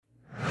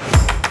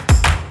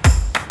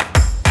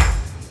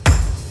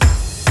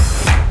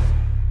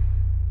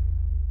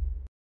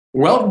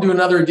Welcome to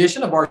another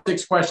edition of our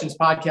Six Questions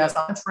podcast.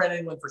 I'm Trent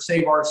England for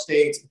Save Our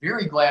States.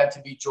 Very glad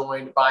to be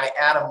joined by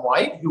Adam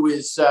White, who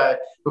is,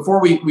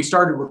 before we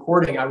started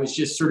recording, I was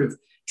just sort of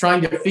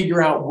trying to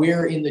figure out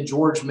where in the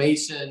George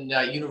Mason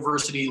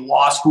University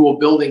Law School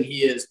building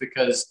he is,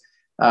 because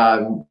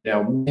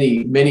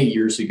many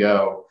years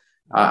ago,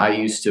 I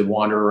used to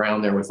wander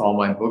around there with all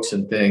my books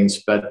and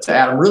things. But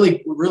Adam,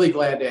 really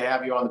glad to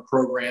have you on the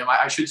program.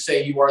 I should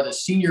say you are a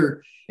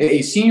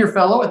senior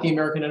fellow at the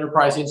American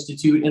Enterprise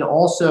Institute and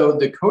also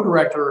the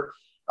co-director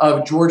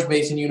of George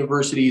Mason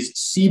University's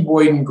C.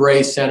 Boyden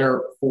Gray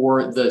Center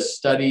for the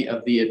Study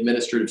of the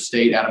Administrative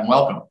State. Adam,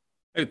 welcome.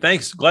 Hey,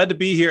 thanks. Glad to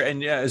be here.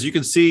 And yeah, as you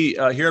can see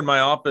here in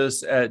my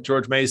office at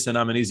George Mason,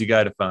 I'm an easy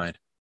guy to find.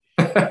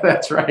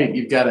 That's right.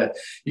 You got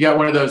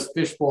one of those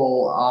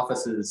fishbowl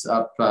offices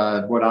up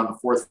on the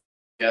fourth,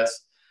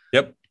 yes.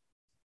 Yep.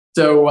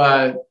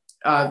 So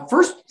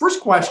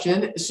first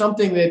question,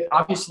 something that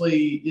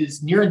obviously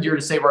is near and dear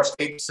to Save Our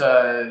States.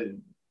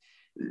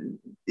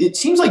 It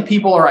seems like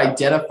people are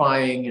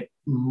identifying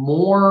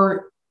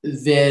more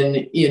than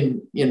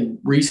in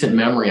recent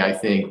memory, I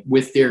think,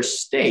 with their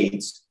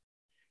states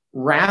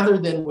rather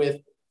than with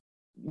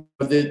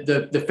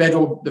the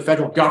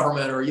federal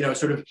government, or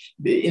sort of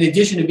in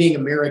addition to being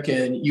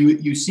American,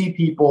 you see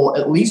people,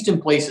 at least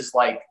in places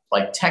like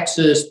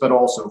Texas, but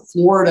also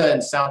Florida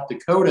and South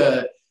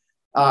Dakota,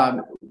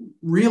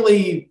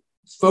 really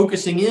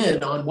focusing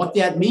in on what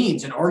that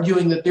means and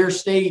arguing that their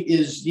state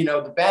is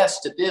the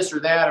best at this or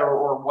that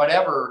or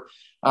whatever.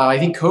 I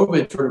think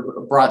COVID sort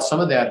of brought some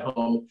of that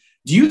home.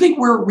 Do you think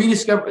we're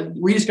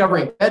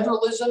rediscovering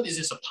federalism? Is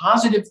this a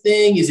positive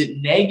thing? Is it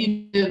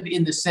negative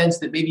in the sense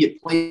that maybe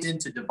it plays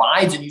into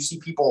divides and you see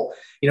people,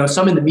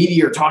 some in the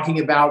media are talking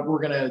about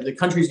the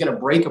country's going to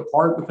break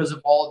apart because of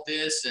all of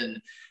this?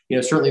 And,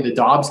 certainly the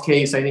Dobbs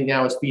case, I think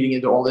now is feeding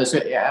into all this.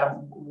 Adam,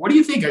 what do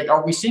you think?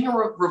 Are we seeing a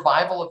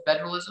revival of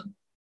federalism?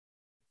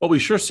 Well, we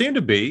sure seem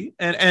to be.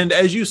 And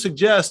as you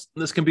suggest,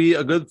 this can be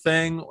a good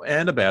thing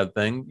and a bad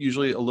thing,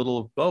 usually a little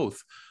of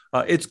both.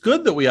 It's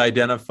good that we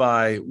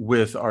identify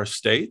with our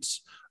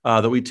states,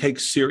 that we take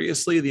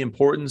seriously the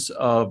importance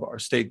of our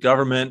state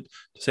government,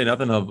 to say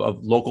nothing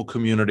of local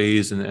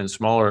communities and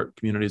smaller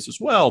communities as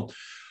well.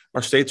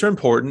 Our states are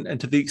important. And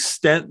to the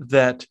extent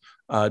that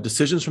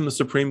decisions from the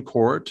Supreme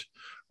Court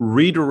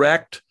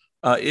redirect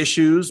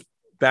issues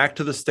back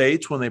to the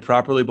states when they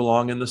properly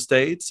belong in the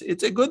states,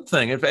 it's a good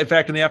thing. In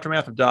fact, in the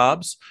aftermath of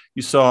Dobbs,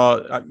 you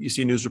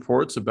see news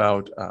reports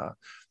about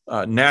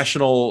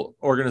national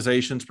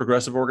organizations,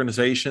 progressive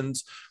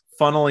organizations,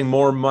 funneling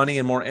more money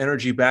and more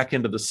energy back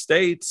into the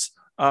states.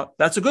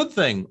 That's a good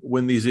thing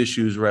when these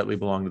issues rightly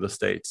belong to the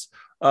states.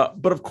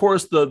 But of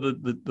course,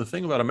 the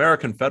thing about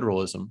American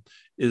federalism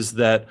is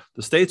that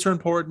the states are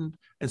important,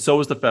 and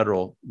so is the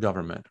federal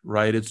government,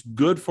 right? It's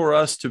good for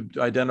us to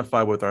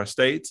identify with our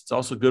states. It's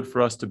also good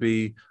for us to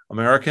be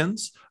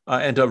Americans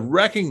and to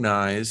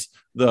recognize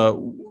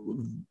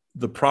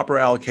the proper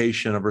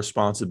allocation of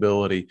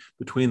responsibility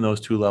between those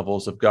two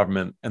levels of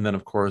government, and then,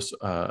 of course,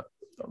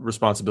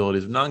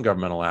 responsibilities of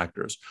non-governmental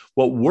actors.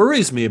 What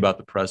worries me about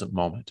the present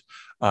moment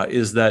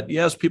is that,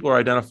 yes, people are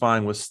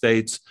identifying with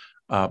states,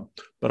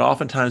 but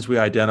oftentimes we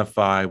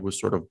identify with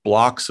sort of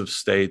blocks of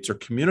states or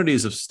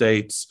communities of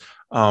states,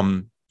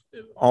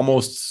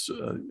 almost,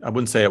 I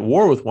wouldn't say at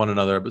war with one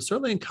another, but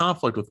certainly in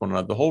conflict with one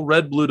another. The whole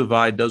red-blue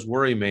divide does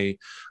worry me,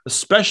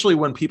 especially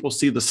when people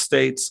see the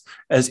states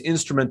as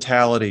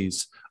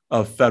instrumentalities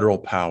of federal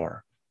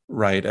power,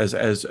 right, as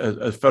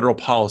federal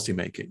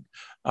policymaking.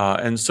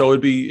 And so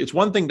it's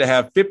one thing to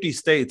have 50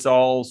 states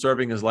all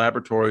serving as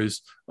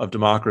laboratories of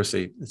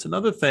democracy. It's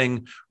another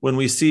thing when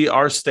we see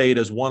our state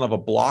as one of a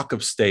block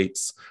of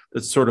states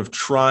that's sort of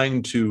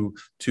trying to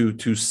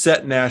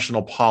set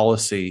national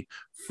policy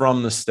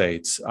from the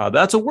states.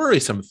 That's a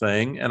worrisome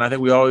thing, and I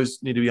think we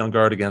always need to be on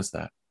guard against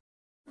that.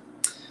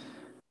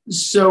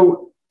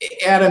 So,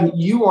 Adam,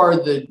 you are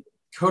the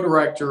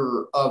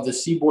co-director of the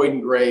C.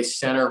 Boyden Gray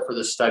Center for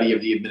the Study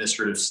of the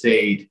Administrative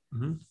State.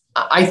 Mm-hmm.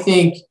 I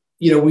think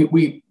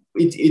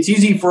it's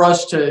easy for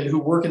us who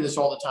work in this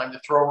all the time to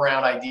throw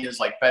around ideas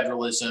like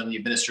federalism, the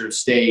administrative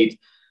state.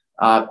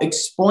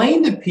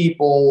 Explain to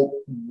people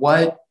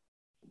what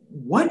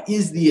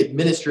is the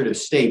administrative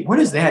state? What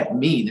does that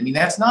mean? I mean,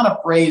 that's not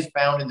a phrase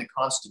found in the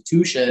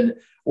Constitution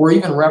or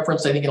even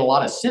referenced, I think, in a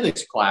lot of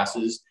civics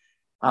classes.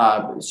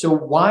 So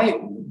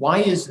why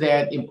is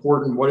that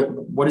important?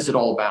 What is it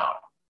all about?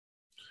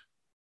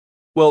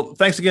 Well,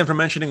 thanks again for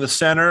mentioning the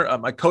center.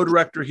 My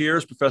co-director here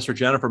is Professor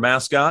Jennifer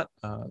Mascott,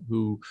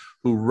 who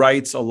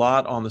writes a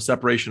lot on the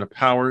separation of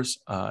powers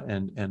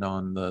and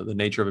on the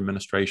nature of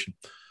administration.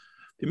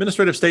 The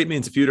administrative state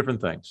means a few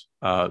different things.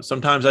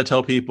 Sometimes I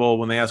tell people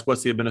when they ask,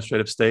 what's the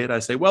administrative state? I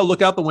say, well,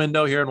 look out the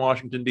window here in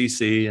Washington,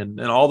 D.C.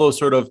 and all those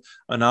sort of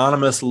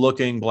anonymous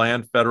looking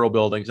bland federal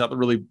buildings, not the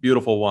really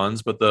beautiful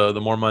ones, but the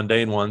more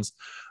mundane ones.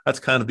 That's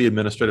kind of the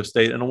administrative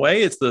state. In a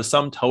way, it's the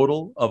sum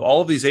total of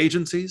all of these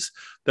agencies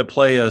that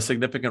play a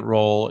significant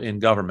role in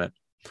government.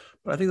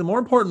 But I think the more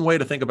important way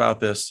to think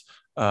about this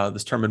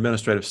term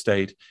administrative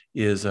state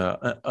is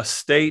a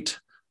state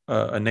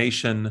a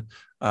nation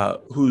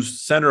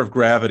whose center of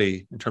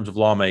gravity in terms of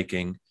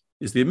lawmaking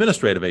is the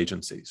administrative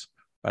agencies,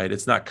 right?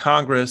 It's not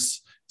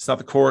Congress, it's not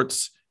the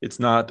courts, it's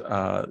not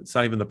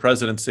even the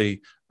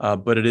presidency,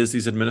 but it is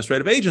these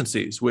administrative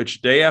agencies,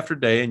 which day after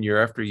day and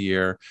year after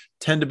year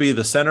tend to be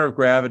the center of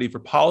gravity for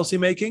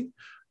policymaking,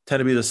 tend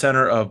to be the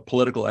center of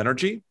political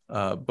energy,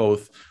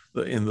 both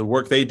in the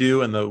work they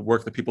do and the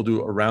work that people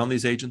do around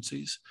these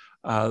agencies.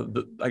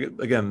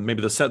 Again,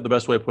 maybe the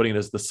best way of putting it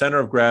is the center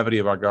of gravity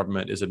of our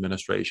government is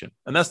administration.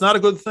 And that's not a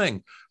good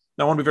thing.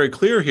 Now, I want to be very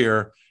clear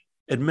here.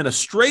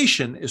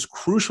 Administration is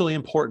crucially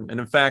important. And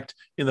in fact,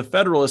 in the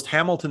Federalist,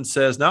 Hamilton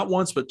says not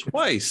once, but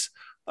twice,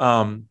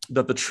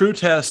 that the true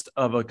test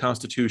of a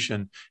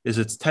constitution is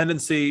its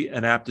tendency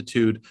and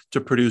aptitude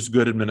to produce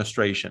good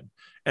administration.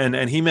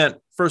 And he meant,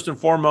 first and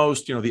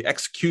foremost, the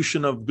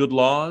execution of good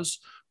laws,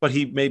 but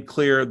he made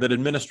clear that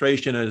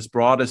administration in its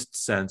broadest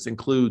sense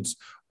includes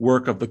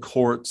work of the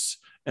courts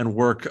and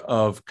work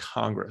of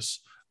Congress.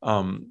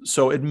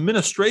 So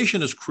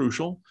administration is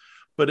crucial,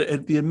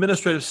 but the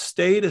administrative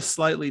state is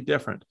slightly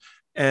different.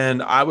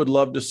 And I would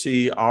love to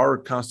see our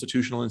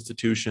constitutional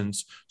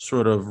institutions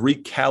sort of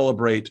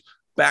recalibrate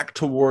back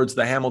towards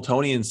the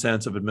Hamiltonian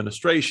sense of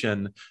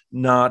administration,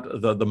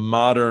 not the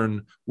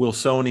modern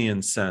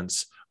Wilsonian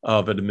sense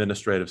of an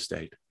administrative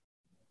state.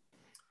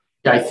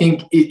 I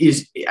think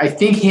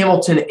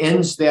Hamilton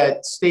ends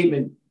that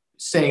statement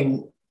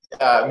saying,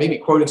 maybe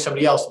quoting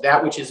somebody else,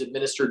 that which is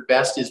administered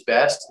best is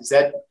best. Is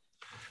that?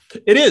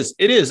 It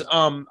is.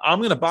 I'm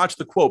going to botch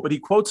the quote, but he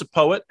quotes a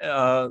poet.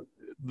 The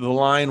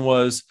line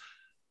was,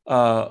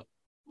 of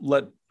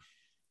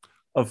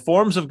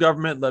forms of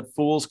government, let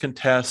fools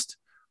contest,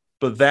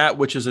 but that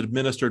which is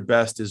administered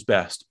best is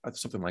best.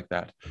 Something like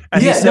that.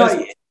 And he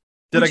says,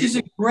 which is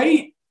a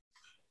great,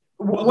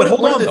 but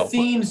hold on, the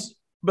themes.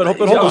 But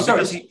hold on,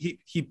 because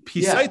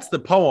he cites the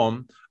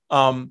poem,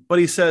 but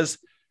he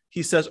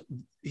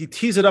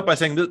tees it up by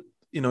saying that,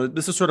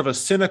 this is sort of a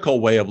cynical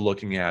way of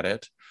looking at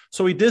it.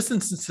 So he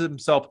distances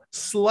himself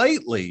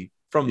slightly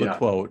from the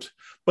quote,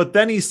 but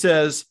then he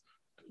says,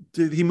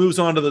 he moves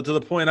on to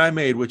the point I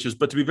made, which is,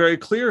 but to be very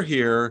clear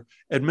here,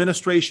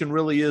 administration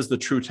really is the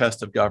true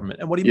test of government.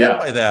 And what he meant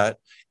by that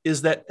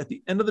is that at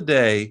the end of the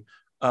day,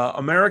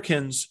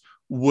 Americans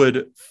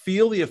would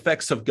feel the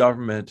effects of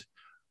government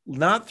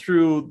not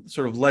through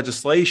sort of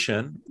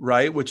legislation,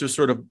 right, which is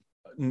sort of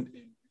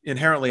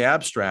inherently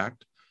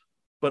abstract,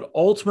 but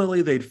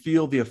ultimately they'd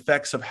feel the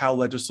effects of how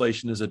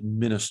legislation is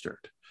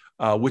administered,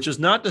 which is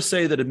not to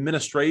say that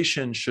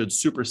administration should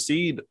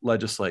supersede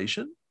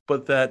legislation,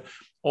 but that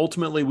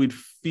ultimately we'd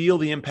feel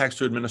the impacts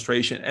to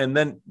administration. And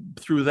then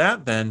through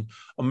that, then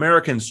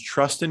Americans'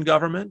 trust in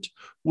government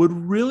would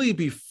really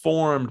be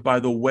formed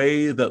by the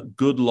way that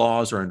good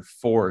laws are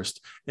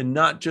enforced and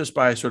not just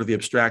by sort of the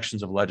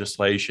abstractions of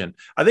legislation.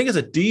 I think it's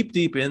a deep,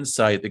 deep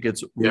insight that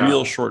gets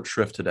real short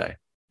shrift today.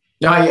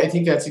 No, I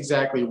think that's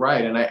exactly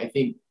right. And I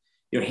think,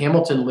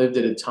 Hamilton lived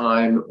at a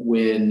time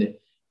when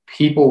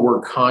people were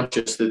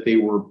conscious that they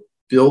were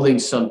building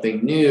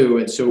something new.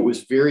 And so it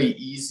was very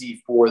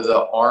easy for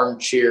the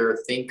armchair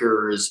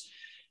thinkers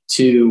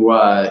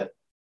to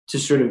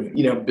sort of,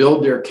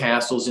 build their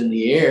castles in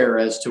the air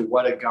as to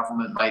what a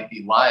government might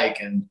be like.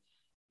 And,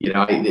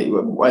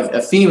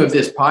 a theme of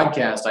this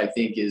podcast, I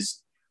think,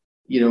 is,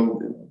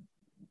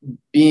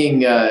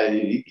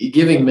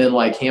 giving men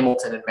like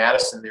Hamilton and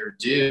Madison their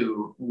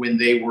due when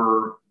they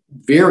were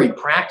very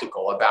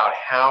practical about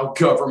how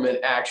government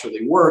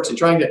actually works and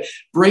trying to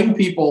bring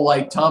people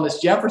like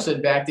Thomas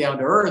Jefferson back down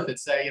to earth and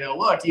say,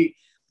 look,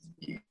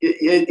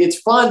 it's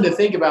fun to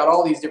think about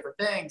all these different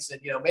things.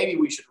 And, maybe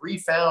we should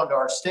refound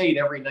our state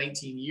every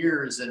 19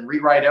 years and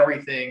rewrite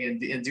everything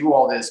and do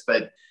all this.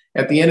 But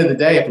at the end of the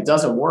day, if it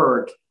doesn't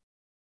work,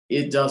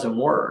 it doesn't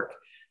work.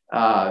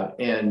 I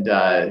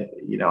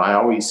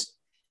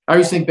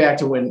always think back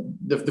to when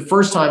the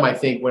first time, I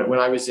think when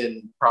I was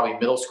in probably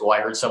middle school, I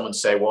heard someone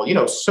say, well,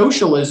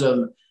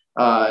 socialism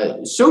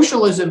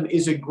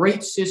is a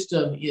great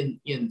system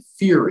in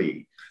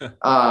theory.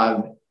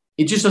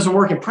 It just doesn't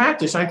work in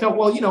practice. And I thought,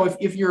 well,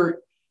 if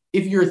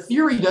your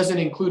theory doesn't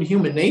include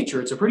human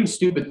nature, it's a pretty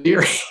stupid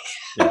theory.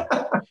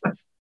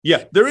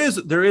 Yeah, there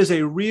is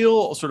a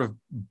real sort of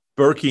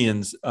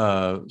Burkean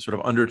sort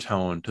of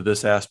undertone to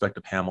this aspect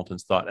of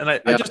Hamilton's thought. And I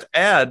just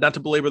add, not to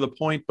belabor the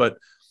point, but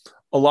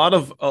a lot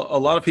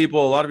of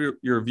people, a lot of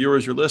your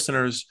viewers, your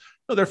listeners,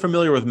 they're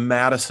familiar with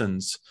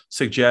Madison's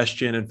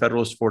suggestion in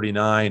Federalist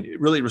 49,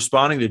 really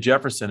responding to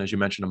Jefferson, as you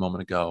mentioned a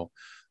moment ago,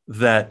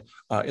 that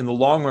in the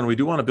long run, we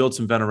do want to build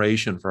some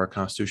veneration for our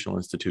constitutional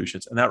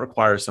institutions, and that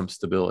requires some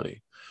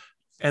stability.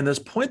 And this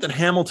point that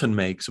Hamilton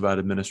makes about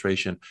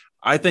administration,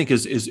 I think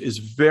is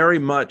very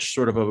much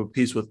sort of a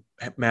piece with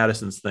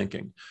Madison's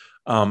thinking,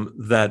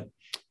 that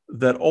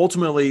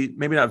ultimately,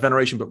 maybe not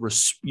veneration, but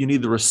you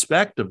need the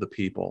respect of the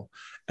people.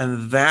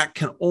 And that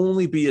can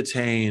only be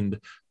attained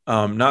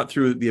not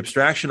through the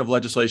abstraction of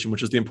legislation,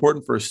 which is the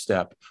important first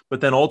step,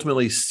 but then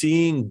ultimately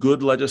seeing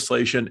good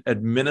legislation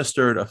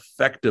administered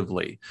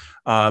effectively.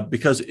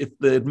 Because if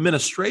the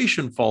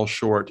administration falls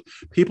short,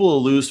 people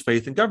will lose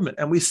faith in government.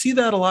 And we see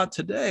that a lot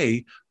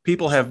today.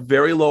 People have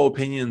very low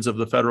opinions of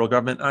the federal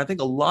government. And I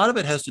think a lot of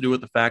it has to do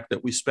with the fact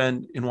that we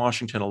spend in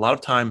Washington a lot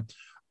of time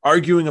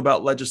arguing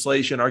about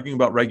legislation, arguing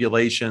about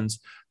regulations.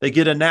 They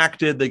get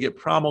enacted, they get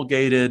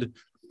promulgated.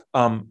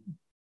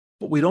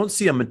 But we don't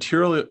see a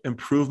material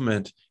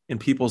improvement in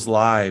people's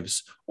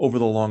lives over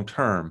the long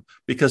term,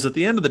 because at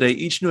the end of the day,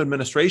 each new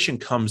administration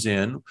comes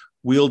in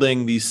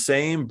wielding these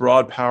same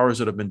broad powers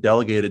that have been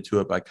delegated to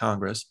it by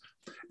Congress,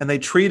 and they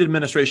treat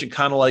administration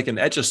kind of like an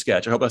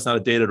Etch-a-Sketch. I hope that's not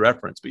a dated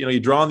reference, but you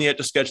draw on the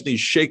Etch-a-Sketch and then you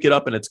shake it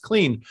up and it's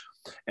clean.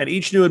 And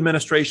each new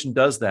administration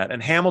does that.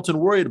 And Hamilton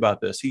worried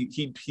about this.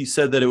 He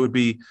said that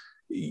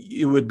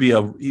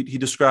he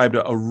described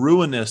a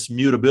ruinous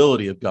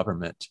mutability of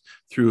government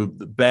through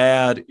the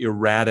bad,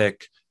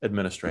 erratic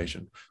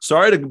administration.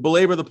 Sorry to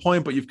belabor the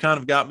point, but you've kind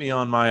of got me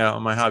on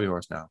my hobby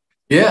horse now.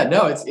 Yeah,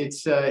 no,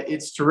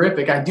 it's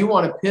terrific. I do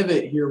want to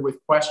pivot here with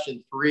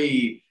question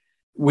 3,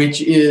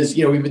 which is,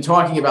 we've been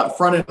talking about the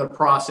front end of the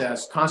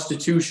process,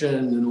 constitution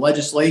and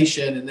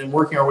legislation, and then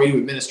working our way to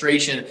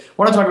administration. I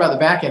want to talk about the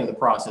back end of the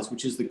process,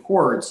 which is the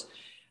courts.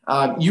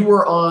 You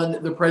were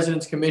on the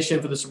President's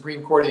Commission for the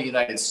Supreme Court of the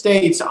United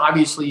States.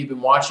 Obviously, you've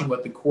been watching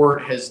what the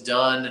court has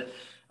done,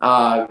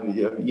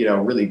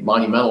 really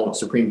monumental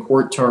Supreme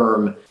Court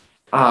term.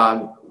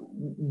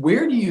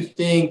 Where do you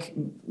think,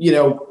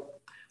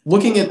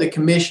 looking at the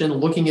commission,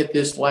 looking at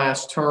this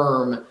last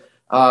term,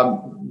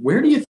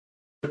 where do you think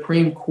the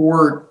Supreme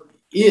Court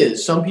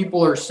is? Some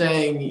people are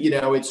saying,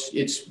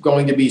 it's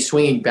going to be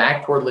swinging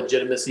back toward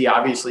legitimacy.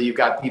 Obviously, you've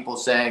got people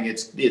saying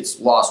it's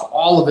lost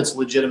all of its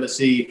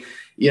legitimacy.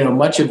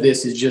 Much of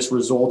this is just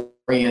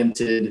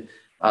result-oriented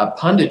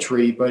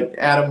punditry. But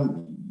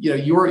Adam,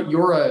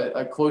 you're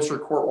a closer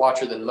court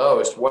watcher than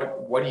most.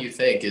 What do you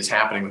think is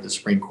happening with the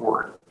Supreme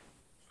Court?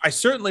 I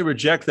certainly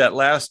reject that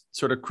last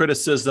sort of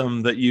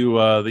criticism that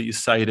you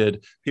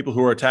cited, people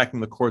who are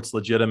attacking the court's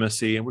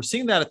legitimacy. And we're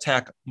seeing that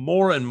attack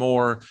more and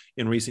more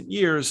in recent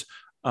years.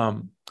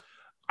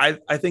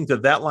 I think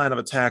that line of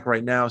attack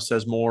right now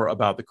says more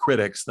about the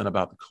critics than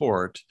about the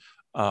court.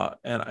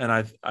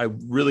 And I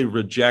really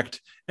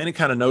reject any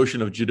kind of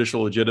notion of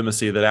judicial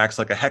legitimacy that acts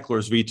like a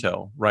heckler's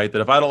veto, right?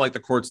 That if I don't like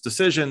the court's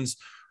decisions,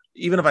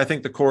 even if I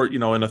think the court,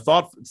 in a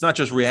thought, it's not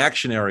just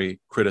reactionary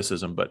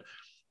criticism, but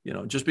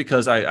just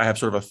because I have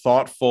sort of a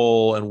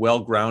thoughtful and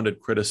well-grounded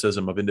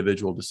criticism of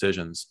individual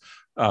decisions,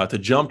 to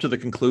jump to the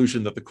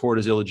conclusion that the court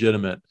is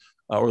illegitimate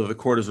or that the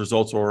court is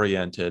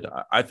results-oriented,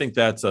 I think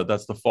that's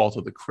the fault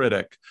of the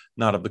critic,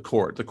 not of the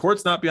court. The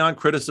court's not beyond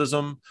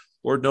criticism.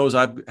 Lord knows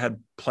I've had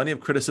plenty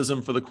of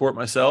criticism for the court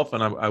myself,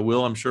 and I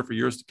will, I'm sure, for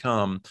years to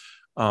come.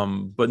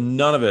 But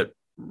none of it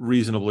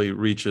reasonably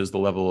reaches the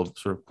level of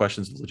sort of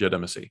questions of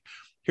legitimacy.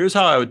 Here's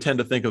how I would tend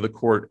to think of the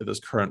court at this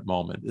current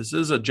moment. This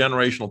is a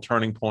generational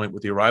turning point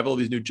with the arrival of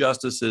these new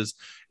justices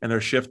and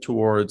their shift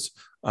towards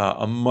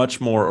a much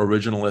more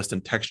originalist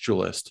and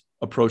textualist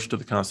approach to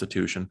the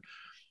Constitution.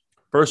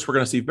 First, we're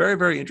going to see very,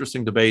 very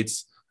interesting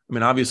debates.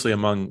 Obviously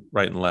among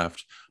right and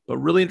left, but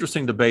really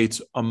interesting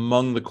debates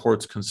among the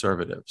court's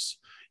conservatives,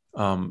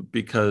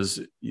 because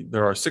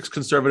there are 6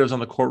 conservatives on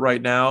the court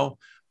right now,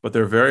 but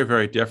they're very,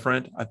 very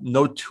different.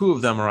 No 2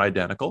 of them are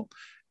identical.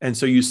 And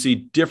so you see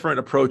different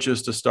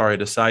approaches to stare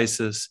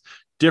decisis,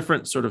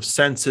 different sort of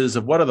senses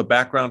of what are the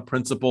background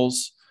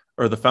principles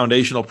or the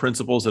foundational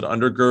principles that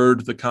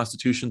undergird the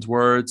Constitution's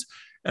words,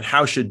 and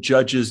how should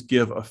judges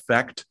give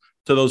effect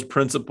to those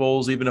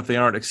principles, even if they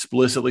aren't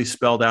explicitly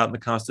spelled out in the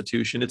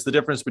Constitution. It's the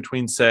difference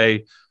between,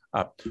 say,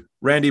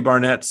 Randy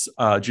Barnett's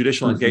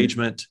judicial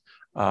engagement,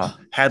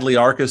 Hadley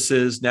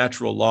Arkas's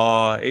natural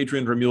law,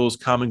 Adrian Vermeule's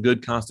common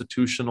good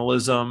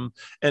constitutionalism,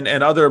 and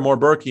other more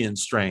Burkean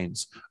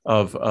strains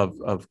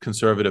of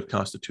conservative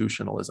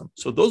constitutionalism.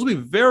 So those will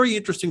be very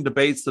interesting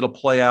debates that'll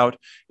play out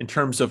in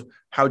terms of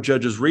how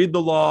judges read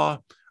the law,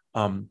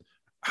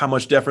 how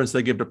much deference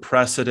they give to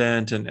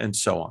precedent, and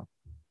so on.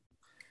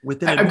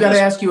 I've got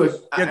to ask you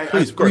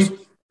please, of course.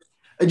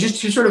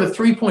 Just sort of a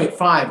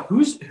 3.5.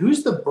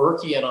 Who's the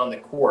Burkean on the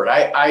court?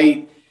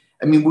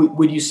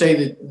 Would you say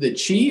that the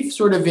chief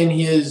sort of in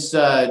his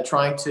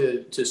trying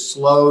to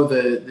slow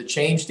the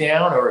change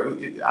down, or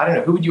I don't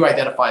know, who would you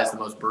identify as the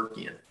most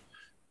Burkean?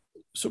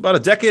 So about a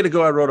decade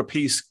ago, I wrote a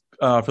piece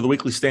for the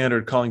Weekly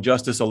Standard calling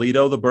Justice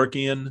Alito the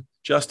Burkean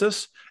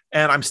justice,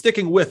 and I'm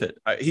sticking with it.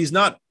 He's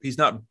not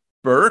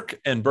Burke,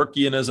 and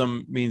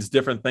Burkeanism means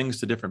different things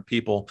to different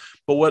people.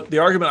 But what the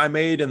argument I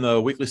made in the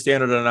Weekly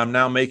Standard, and I'm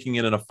now making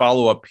it in a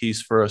follow-up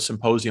piece for a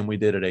symposium we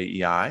did at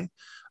AEI,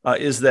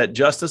 is that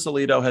Justice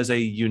Alito has a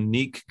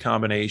unique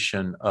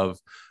combination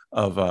of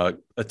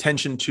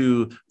attention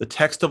to the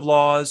text of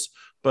laws,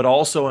 but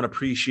also an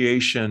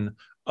appreciation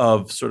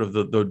of sort of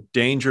the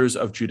dangers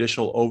of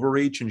judicial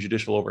overreach and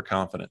judicial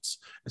overconfidence.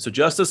 And so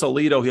Justice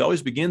Alito, he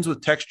always begins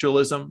with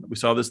textualism. We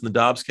saw this in the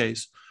Dobbs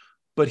case,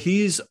 but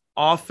he's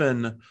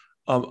often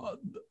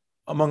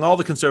among all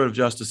the conservative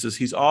justices,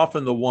 he's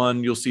often the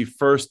one you'll see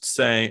first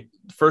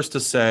to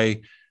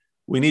say,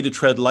 we need to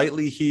tread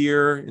lightly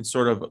here in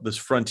sort of this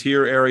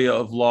frontier area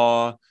of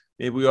law.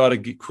 Maybe we ought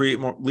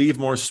to leave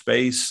more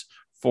space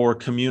for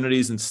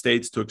communities and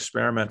states to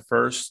experiment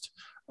first.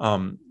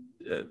 And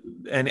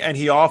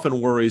he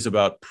often worries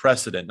about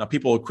precedent. Now,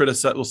 people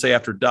will say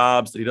after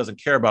Dobbs that he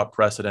doesn't care about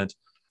precedent.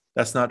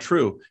 That's not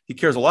true. He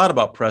cares a lot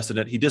about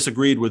precedent. He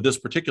disagreed with this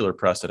particular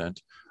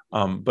precedent.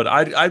 But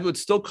I would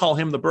still call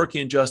him the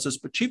Burkean justice.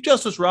 But Chief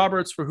Justice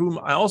Roberts, for whom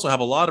I also have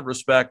a lot of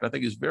respect, I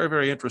think is very,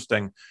 very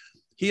interesting.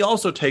 He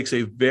also takes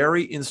a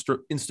very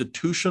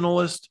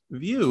institutionalist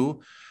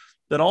view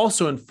that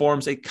also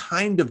informs a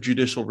kind of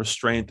judicial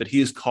restraint that he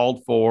has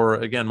called for,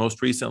 again,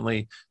 most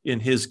recently in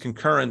his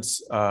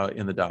concurrence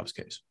in the Dobbs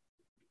case.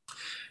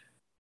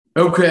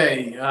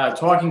 Okay,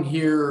 talking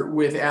here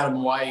with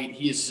Adam White.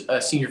 He's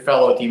a senior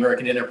fellow at the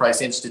American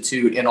Enterprise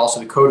Institute and also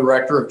the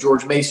co-director of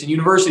George Mason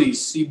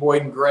University's C.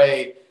 Boyden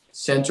Gray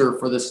Center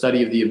for the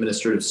Study of the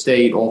Administrative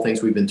State, all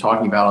things we've been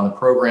talking about on the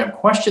program.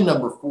 Question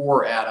number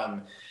 4,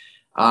 Adam,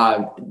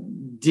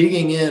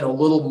 digging in a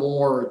little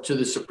more to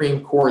the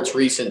Supreme Court's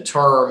recent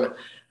term.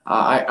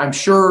 I'm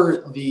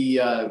sure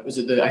I think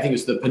it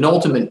was the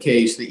penultimate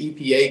case, the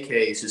EPA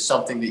case, is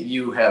something that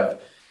you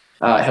have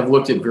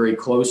looked at very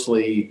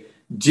closely.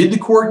 Did the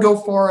court go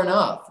far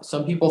enough?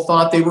 Some people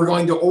thought they were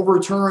going to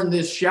overturn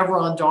this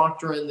Chevron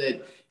doctrine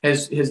that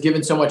has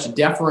given so much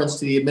deference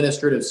to the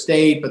administrative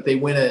state, but they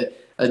went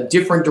a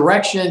different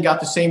direction, got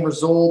the same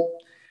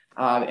result.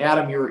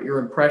 Adam, your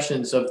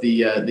impressions of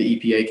the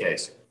EPA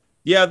case?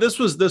 Yeah, this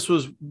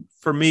was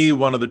for me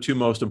one of the 2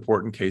 most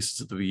important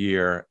cases of the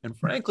year, and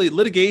frankly,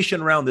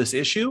 litigation around this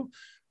issue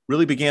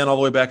really began all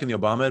the way back in the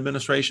Obama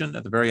administration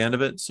at the very end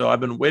of it. So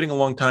I've been waiting a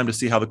long time to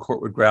see how the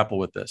court would grapple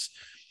with this.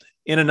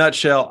 In a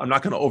nutshell, I'm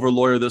not going to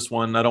over-lawyer this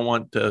one. I don't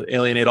want to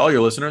alienate all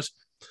your listeners.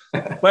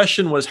 The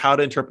question was how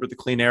to interpret the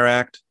Clean Air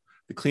Act.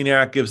 The Clean Air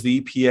Act gives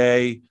the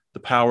EPA the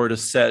power to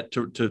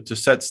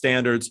set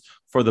standards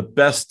for the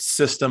best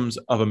systems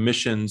of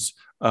emissions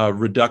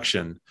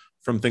reduction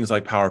from things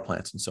like power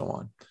plants and so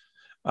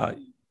on.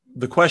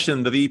 The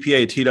question that the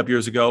EPA teed up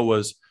years ago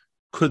was,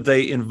 could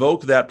they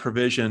invoke that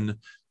provision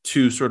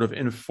to sort of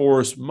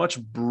enforce much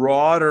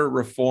broader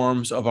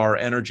reforms of our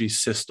energy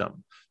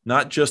system?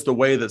 Not just the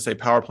way that, say,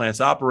 power plants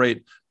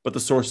operate, but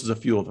the sources of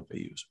fuel that they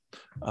use.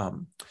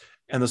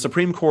 And the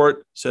Supreme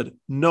Court said,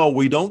 no,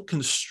 we don't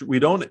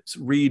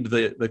read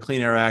the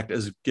Clean Air Act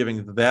as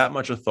giving that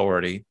much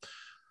authority,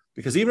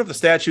 because even if the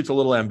statute's a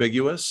little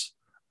ambiguous,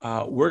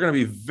 we're going to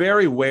be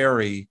very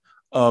wary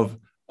of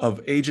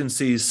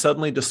agencies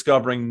suddenly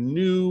discovering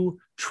new,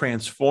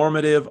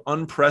 transformative,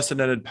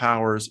 unprecedented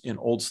powers in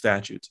old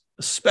statutes,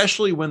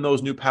 especially when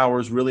those new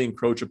powers really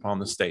encroach upon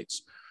the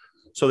states.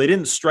 So they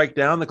didn't strike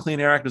down the Clean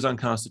Air Act as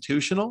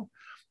unconstitutional.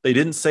 They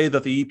didn't say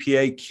that the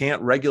EPA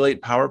can't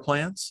regulate power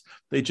plants.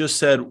 They just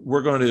said,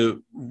 we're going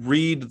to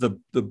read the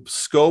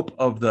scope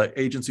of the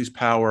agency's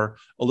power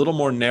a little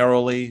more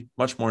narrowly,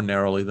 much more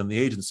narrowly than the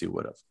agency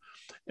would have.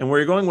 And where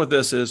you're going with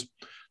this is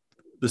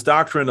this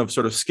doctrine of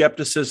sort of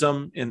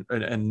skepticism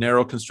and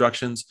narrow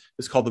constructions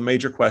is called the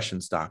major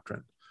questions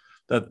doctrine.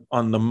 That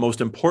on the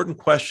most important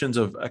questions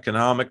of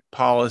economic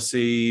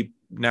policy,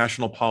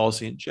 national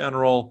policy in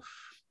general,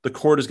 the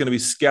court is going to be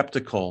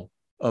skeptical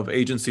of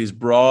agencies'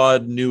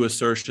 broad new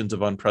assertions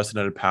of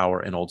unprecedented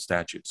power in old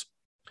statutes.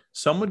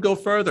 Some would go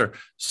further.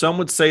 Some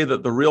would say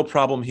that the real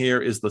problem here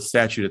is the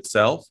statute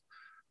itself,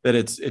 that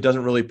it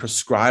doesn't really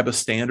prescribe a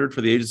standard for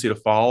the agency to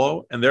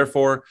follow, and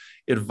therefore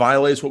it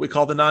violates what we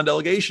call the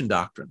non-delegation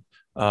doctrine,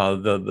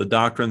 the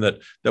doctrine that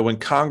when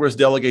Congress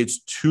delegates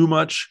too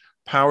much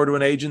power to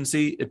an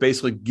agency, it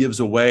basically gives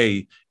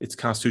away its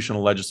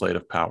constitutional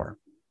legislative power.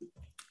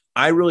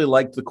 I really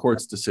liked the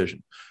court's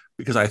decision,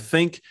 because I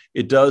think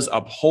it does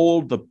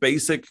uphold the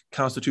basic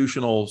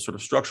constitutional sort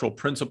of structural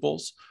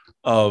principles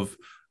of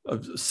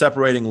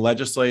separating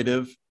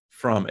legislative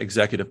from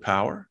executive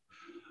power.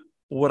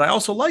 What I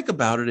also like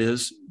about it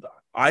is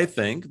I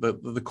think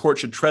that the court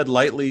should tread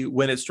lightly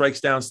when it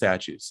strikes down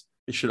statutes.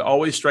 It should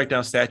always strike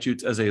down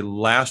statutes as a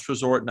last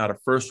resort, not a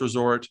first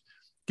resort.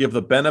 Give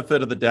the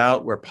benefit of the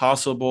doubt where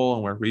possible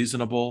and where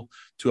reasonable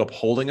to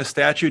upholding a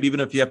statute, even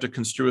if you have to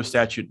construe a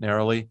statute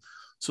narrowly.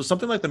 So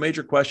something like the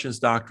major questions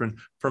doctrine,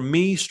 for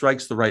me,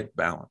 strikes the right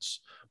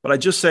balance. But I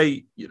just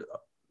say,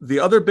 the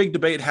other big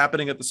debate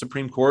happening at the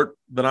Supreme Court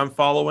that I'm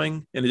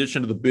following, in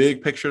addition to the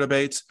big picture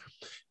debates,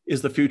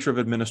 is the future of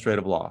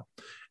administrative law.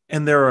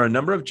 And there are a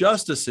number of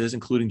justices,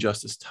 including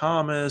Justice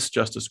Thomas,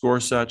 Justice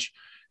Gorsuch,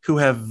 who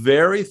have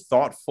very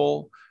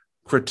thoughtful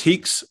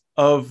critiques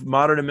of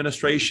modern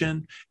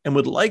administration and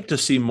would like to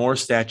see more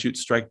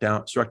statutes struck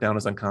down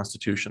as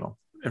unconstitutional.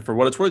 And for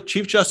what it's worth,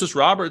 Chief Justice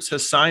Roberts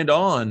has signed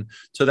on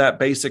to that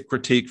basic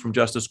critique from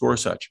Justice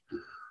Gorsuch.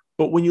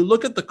 But when you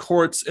look at the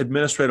court's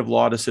administrative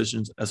law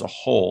decisions as a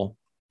whole,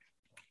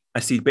 I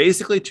see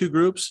basically 2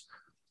 groups,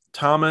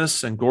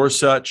 Thomas and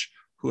Gorsuch,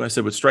 who I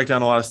said would strike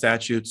down a lot of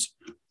statutes.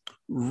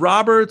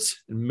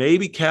 Roberts, and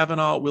maybe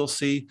Kavanaugh, we'll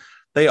see,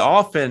 they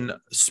often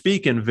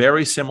speak in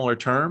very similar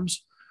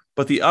terms,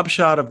 but the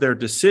upshot of their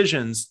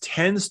decisions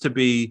tends to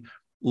be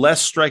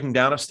less striking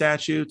down of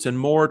statutes and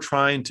more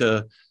trying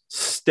to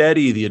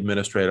steady the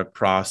administrative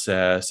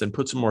process and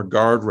put some more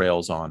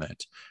guardrails on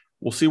it.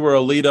 We'll see where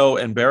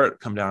Alito and Barrett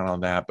come down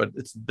on that, but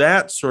it's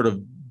that sort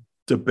of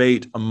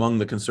debate among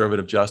the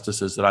conservative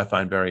justices that I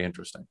find very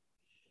interesting.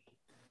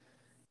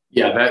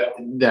 Yeah,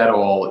 that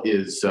all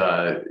is, and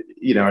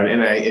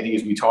I think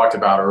as we talked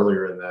about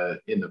earlier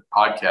in the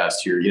podcast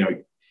here,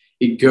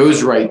 it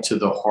goes right to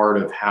the heart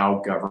of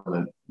how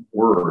government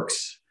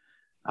works.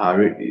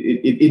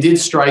 It did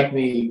strike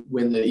me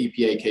when the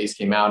EPA case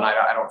came out, and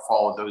I don't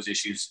follow those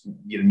issues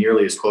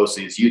nearly as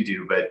closely as you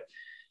do, but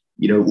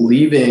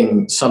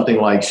leaving something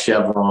like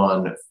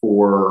Chevron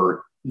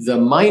for the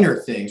minor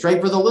things, right?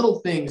 For the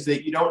little things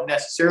that you don't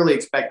necessarily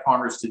expect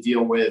Congress to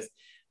deal with,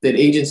 that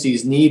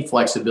agencies need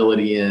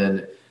flexibility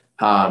in,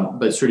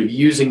 but sort of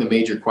using the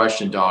major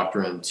question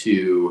doctrine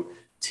to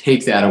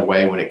take that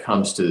away when it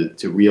comes to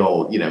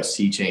real,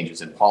 sea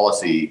changes in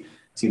policy,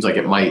 seems like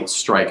it might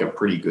strike a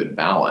pretty good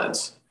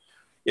balance.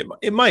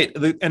 It might.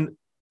 And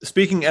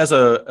speaking as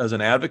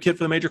an advocate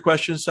for the major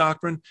questions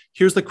doctrine,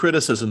 here's the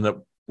criticism that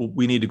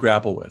we need to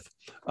grapple with.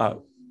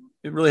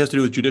 It really has to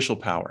do with judicial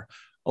power.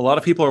 A lot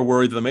of people are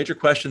worried that the major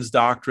questions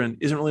doctrine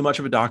isn't really much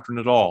of a doctrine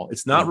at all.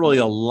 It's not really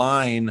a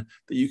line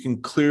that you can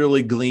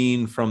clearly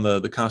glean from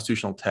the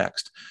constitutional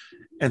text.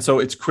 And so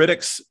its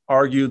critics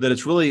argue that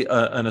it's really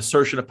an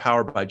assertion of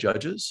power by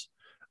judges.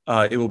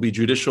 It will be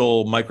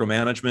judicial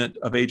micromanagement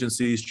of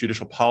agencies,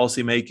 judicial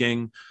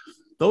policymaking.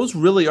 Those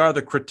really are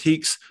the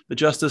critiques that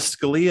Justice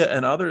Scalia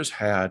and others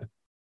had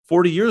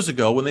 40 years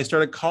ago when they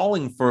started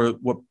calling for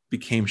what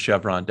became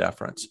Chevron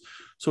deference.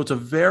 So it's a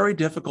very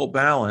difficult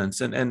balance.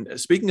 And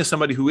speaking as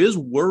somebody who is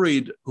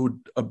worried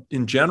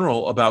in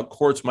general about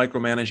courts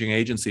micromanaging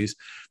agencies,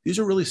 these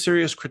are really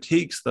serious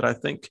critiques that I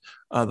think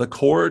the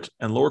court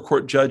and lower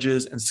court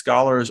judges and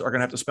scholars are going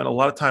to have to spend a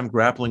lot of time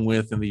grappling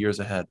with in the years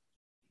ahead.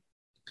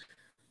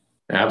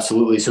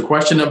 Absolutely. So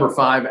question number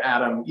 5,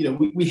 Adam,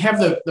 we have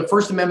the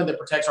First Amendment that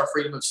protects our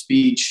freedom of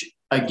speech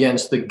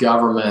against the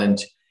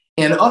government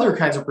and other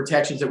kinds of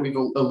protections that we've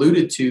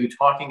alluded to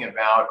talking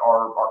about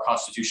our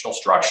constitutional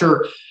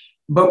structure.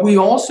 But we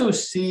also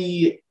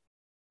see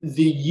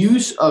the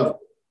use of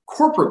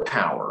corporate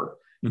power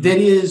that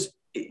is,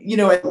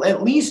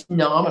 at least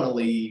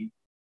nominally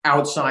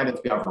outside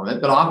of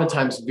government, but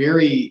oftentimes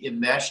very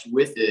enmeshed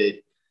with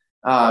it,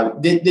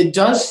 that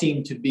does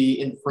seem to be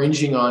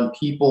infringing on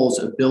people's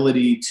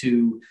ability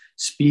to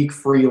speak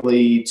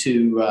freely,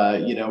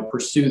 to,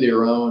 pursue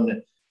their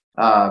own,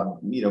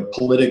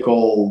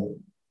 political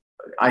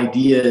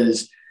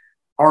ideas.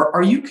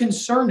 Are you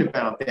concerned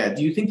about that?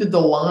 Do you think that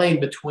the line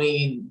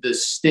between the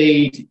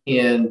state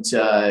and,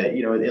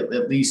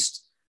 at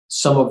least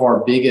some of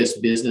our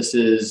biggest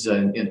businesses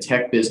and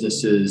tech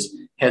businesses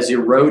has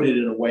eroded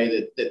in a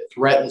way that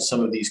threatens some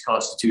of these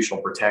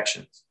constitutional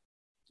protections?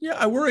 Yeah,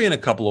 I worry in a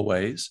couple of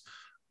ways.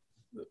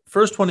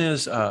 First one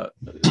is,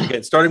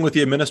 again, starting with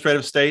the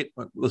administrative state.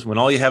 Listen, when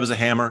all you have is a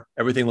hammer,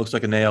 everything looks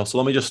like a nail. So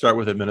let me just start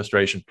with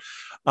administration.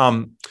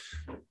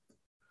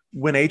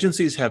 When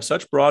agencies have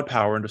such broad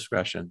power and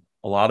discretion,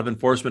 a lot of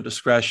enforcement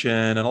discretion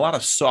and a lot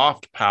of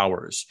soft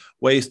powers,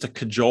 ways to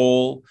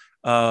cajole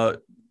the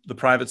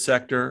private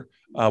sector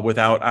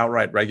without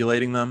outright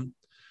regulating them,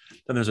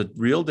 then there's a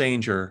real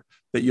danger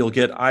that you'll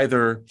get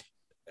either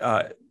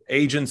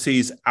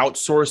agencies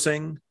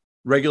outsourcing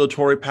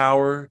regulatory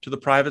power to the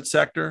private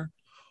sector,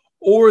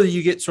 or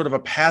you get sort of a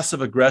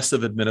passive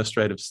aggressive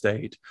administrative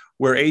state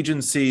where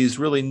agencies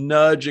really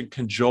nudge and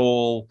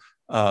cajole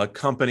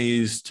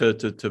companies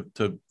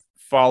to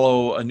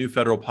follow a new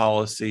federal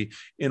policy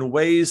in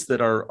ways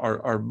that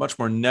are much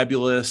more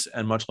nebulous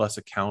and much less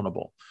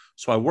accountable.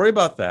 So I worry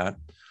about that.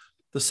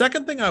 The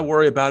second thing I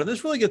worry about, and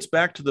this really gets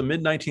back to the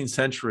mid-19th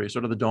century,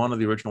 sort of the dawn of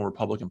the original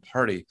Republican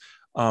Party,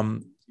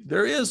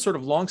 there is sort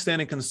of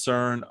longstanding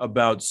concern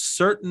about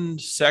certain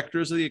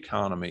sectors of the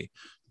economy,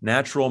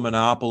 natural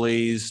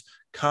monopolies,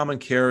 common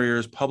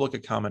carriers, public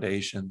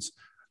accommodations,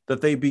 that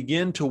they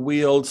begin to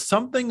wield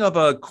something of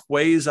a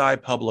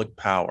quasi-public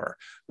power.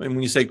 I mean,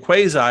 when you say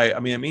quasi, I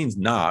mean, it means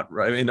not,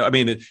 right? I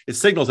mean, it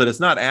signals that it's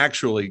not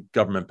actually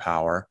government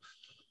power,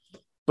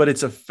 but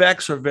its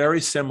effects are very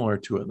similar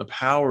to it. And the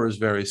power is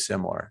very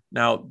similar.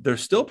 Now, they're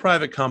still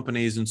private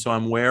companies, and so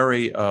I'm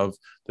wary of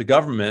the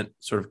government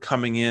sort of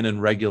coming in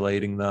and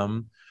regulating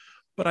them.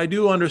 But I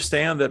do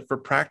understand that for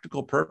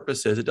practical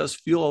purposes, it does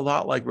feel a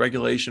lot like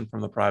regulation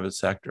from the private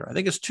sector. I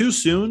think it's too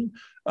soon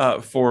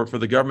for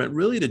the government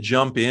really to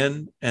jump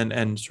in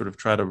and sort of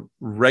try to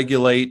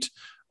regulate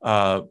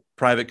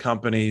private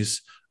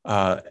companies,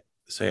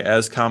 say,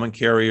 as common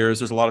carriers.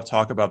 There's a lot of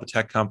talk about the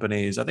tech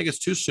companies. I think it's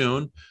too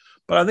soon,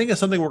 but I think it's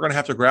something we're going to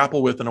have to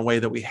grapple with in a way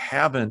that we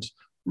haven't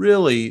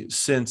really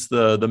since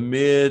the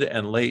mid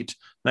and late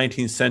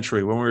 19th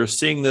century, when we were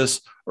seeing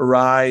this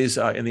arise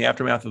in the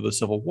aftermath of the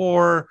Civil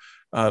War,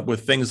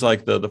 with things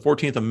like the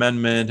 14th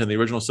Amendment and the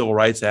original Civil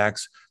Rights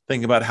Acts,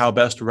 thinking about how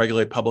best to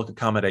regulate public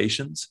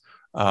accommodations.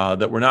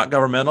 that we're not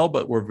governmental,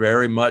 but we're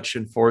very much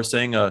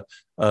enforcing a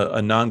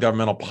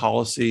non-governmental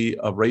policy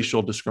of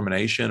racial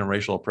discrimination and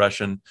racial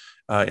oppression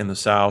in the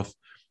South.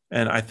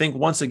 And I think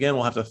once again,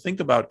 we'll have to think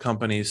about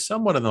companies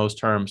somewhat in those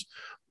terms.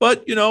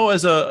 But,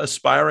 as a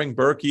aspiring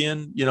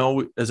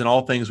Burkean, as in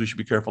all things, we should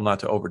be careful not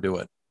to overdo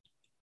it.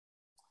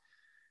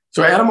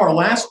 So, Adam, our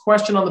last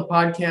question on the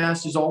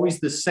podcast is always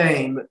the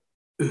same.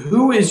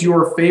 Who is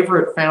your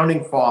favorite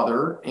founding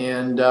father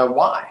and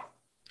why?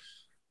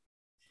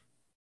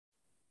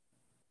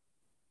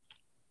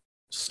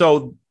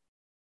 So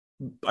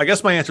I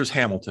guess my answer is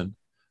Hamilton.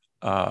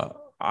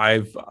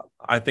 I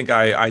think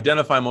I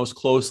identify most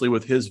closely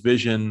with his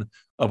vision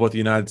of what the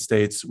United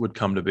States would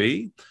come to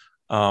be.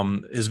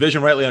 His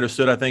vision, rightly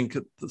understood, I think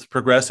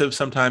progressives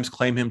sometimes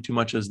claim him too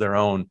much as their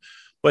own,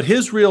 but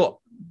his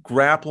real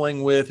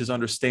grappling with his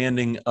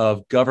understanding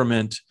of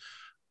government,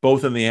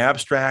 both in the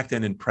abstract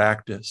and in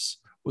practice,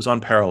 was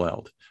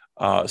unparalleled.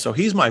 So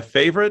he's my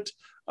favorite,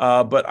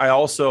 but I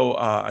also,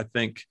 I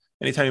think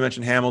anytime you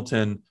mention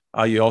Hamilton,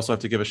 you also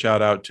have to give a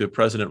shout out to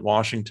President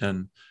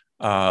Washington,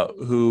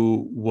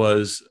 who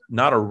was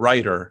not a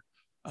writer,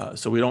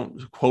 so we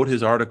don't quote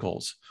his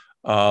articles,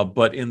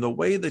 but in the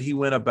way that he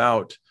went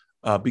about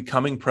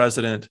becoming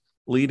president,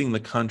 leading the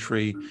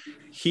country,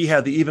 he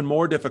had the even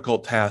more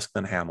difficult task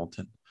than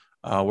Hamilton.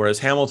 Whereas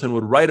Hamilton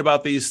would write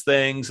about these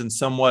things and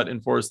somewhat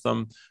enforce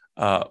them,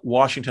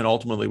 Washington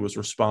ultimately was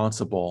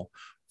responsible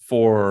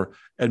for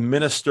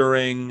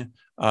administering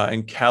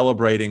and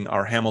calibrating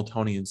our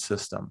Hamiltonian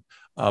system.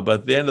 But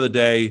at the end of the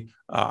day,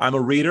 I'm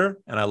a reader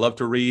and I love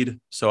to read.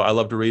 So I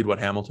love to read what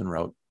Hamilton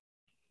wrote.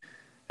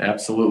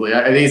 Absolutely.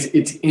 I think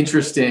it's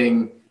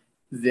interesting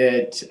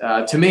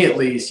that, to me at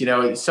least,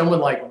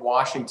 someone like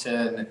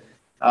Washington,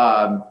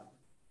 Washington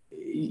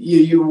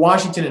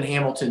and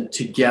Hamilton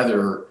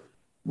together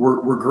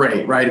were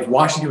great, right? If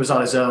Washington was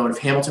on his own, if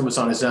Hamilton was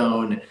on his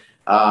own,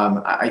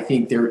 I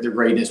think their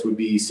greatness would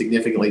be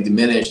significantly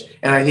diminished.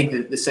 And I think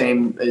that the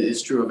same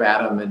is true of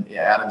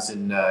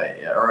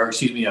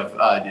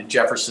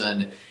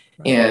Jefferson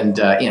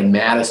and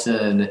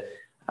Madison.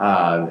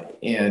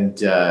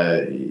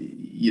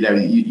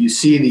 You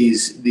see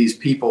these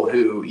people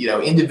who,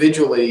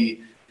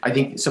 individually, I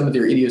think some of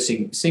their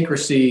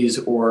idiosyncrasies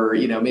or,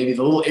 maybe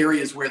the little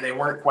areas where they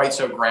weren't quite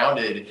so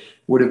grounded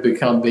would have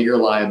become bigger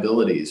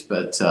liabilities.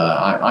 But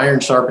iron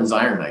sharpens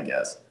iron, I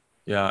guess.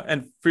 Yeah.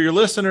 And for your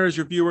listeners,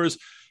 your viewers,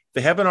 if they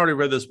haven't already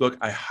read this book,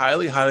 I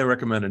highly, highly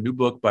recommend a new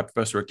book by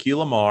Professor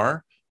Akhil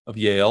Amar of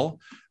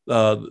Yale.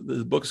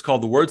 The book is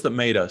called The Words That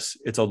Made Us.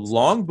 It's a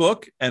long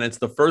book, and it's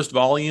the first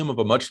volume of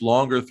a much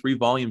longer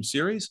 3-volume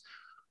series.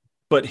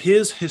 But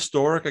his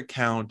historic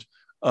account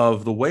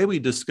of the way we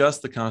discuss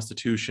the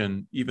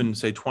Constitution, even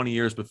say 20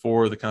 years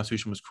before the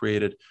Constitution was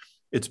created,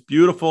 it's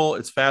beautiful,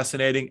 it's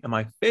fascinating. And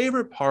my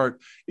favorite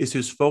part is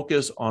his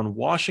focus on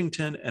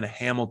Washington and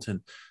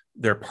Hamilton,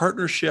 their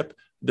partnership,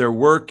 their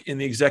work in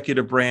the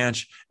executive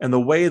branch, and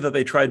the way that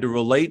they tried to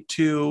relate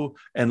to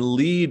and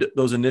lead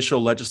those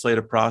initial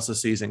legislative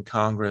processes in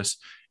Congress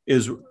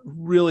is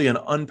really an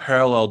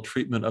unparalleled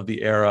treatment of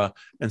the era.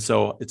 And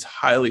so it's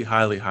highly,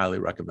 highly, highly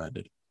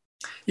recommended.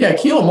 Yeah,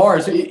 Akhil Amar,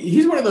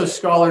 he's one of those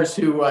scholars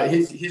who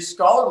his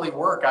scholarly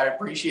work I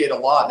appreciate a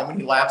lot. And then when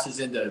he lapses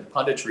into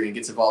punditry and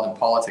gets involved in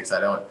politics, I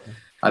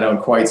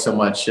don't quite so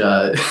much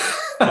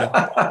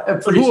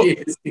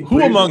appreciate his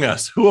who among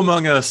us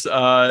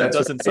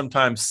doesn't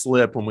sometimes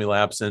slip when we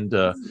lapse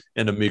into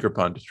meager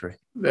punditry.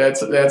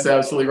 That's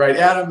absolutely right.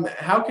 Adam,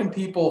 how can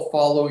people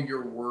follow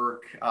your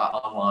work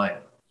online?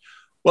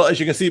 Well,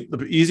 as you can see,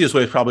 the easiest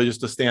way is probably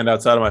just to stand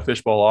outside of my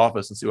fishbowl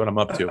office and see what I'm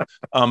up to.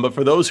 But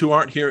for those who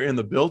aren't here in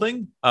the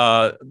building,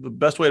 the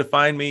best way to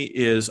find me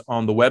is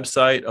on the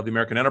website of the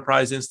American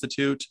Enterprise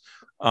Institute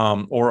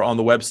or on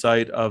the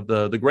website of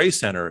the Gray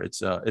Center.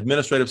 It's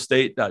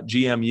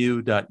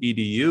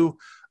administrativestate.gmu.edu.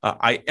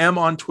 I am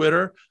on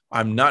Twitter.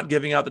 I'm not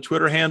giving out the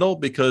Twitter handle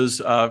because,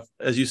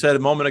 as you said a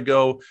moment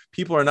ago,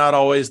 people are not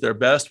always their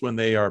best when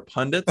they are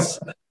pundits,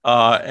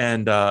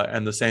 and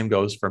the same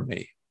goes for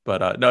me.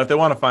 But no, if they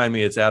want to find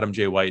me, it's Adam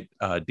J. White,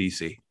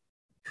 DC.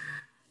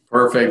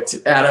 Perfect.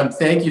 Adam,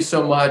 thank you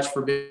so much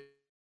for being.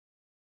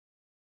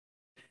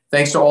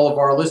 Thanks to all of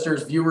our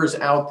listeners, viewers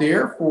out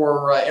there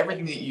for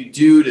everything that you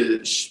do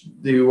to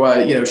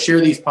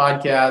share these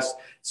podcasts,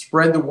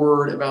 spread the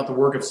word about the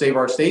work of Save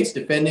Our States,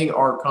 defending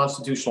our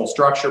constitutional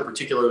structure,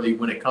 particularly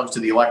when it comes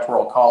to the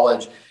Electoral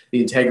College,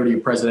 the integrity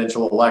of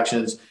presidential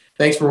elections.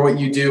 Thanks for what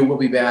you do. We'll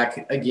be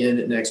back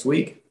again next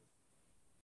week.